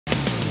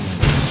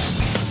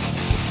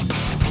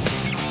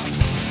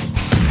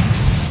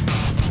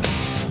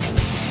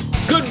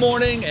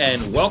morning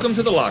and welcome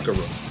to the locker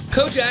room.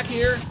 Coach Jack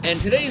here,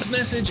 and today's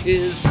message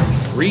is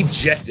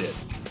rejected.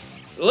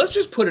 Let's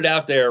just put it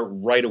out there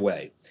right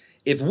away.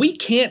 If we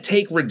can't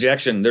take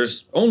rejection,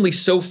 there's only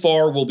so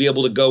far we'll be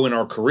able to go in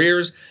our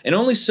careers, and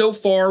only so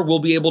far we'll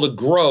be able to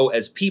grow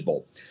as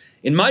people.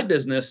 In my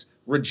business,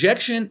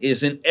 rejection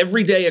is an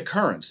everyday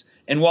occurrence,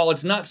 and while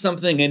it's not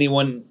something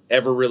anyone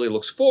ever really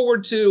looks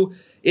forward to,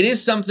 it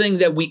is something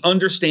that we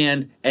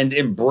understand and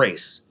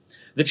embrace.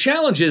 The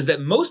challenge is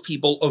that most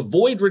people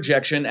avoid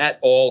rejection at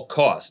all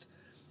cost.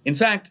 In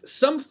fact,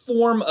 some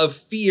form of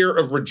fear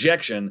of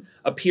rejection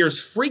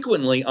appears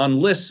frequently on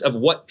lists of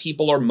what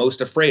people are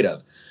most afraid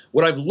of.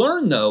 What I've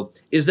learned, though,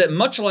 is that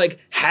much like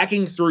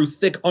hacking through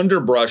thick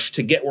underbrush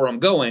to get where I'm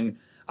going,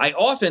 I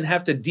often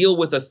have to deal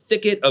with a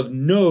thicket of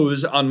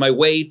no's on my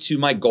way to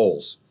my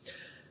goals.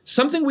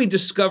 Something we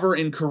discover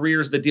in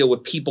careers that deal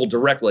with people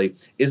directly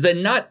is that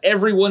not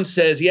everyone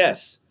says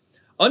yes.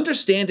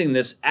 Understanding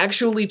this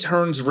actually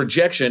turns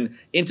rejection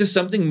into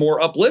something more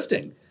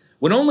uplifting.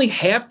 When only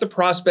half the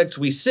prospects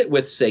we sit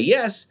with say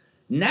yes,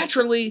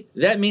 naturally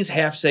that means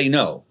half say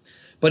no.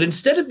 But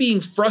instead of being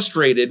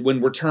frustrated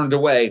when we're turned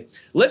away,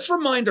 let's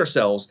remind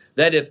ourselves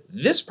that if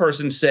this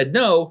person said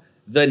no,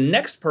 the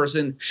next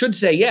person should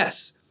say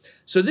yes.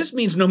 So this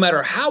means no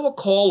matter how a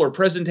call or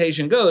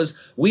presentation goes,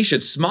 we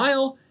should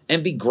smile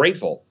and be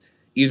grateful.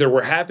 Either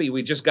we're happy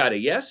we just got a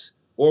yes,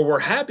 or we're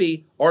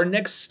happy our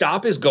next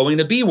stop is going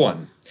to be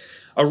one.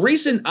 A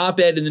recent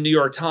op-ed in the New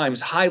York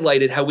Times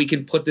highlighted how we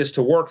can put this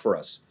to work for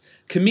us.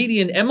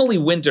 Comedian Emily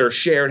Winter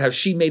shared how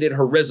she made it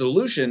her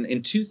resolution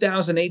in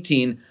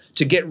 2018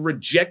 to get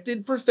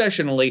rejected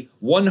professionally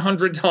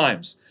 100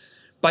 times.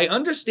 By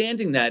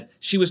understanding that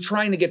she was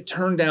trying to get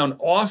turned down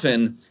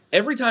often,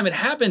 every time it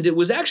happened, it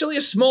was actually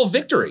a small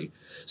victory.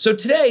 So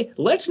today,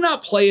 let's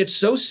not play it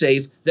so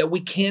safe that we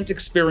can't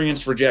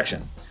experience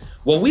rejection.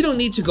 While we don't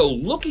need to go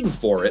looking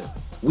for it,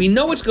 we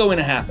know it's going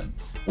to happen.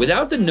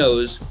 Without the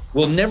no's,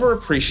 we'll never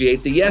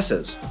appreciate the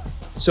yeses.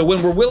 So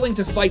when we're willing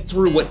to fight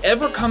through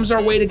whatever comes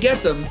our way to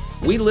get them,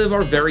 we live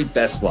our very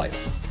best life.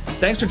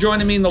 Thanks for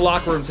joining me in the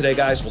locker room today,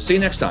 guys. We'll see you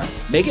next time.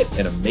 Make it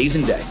an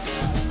amazing day.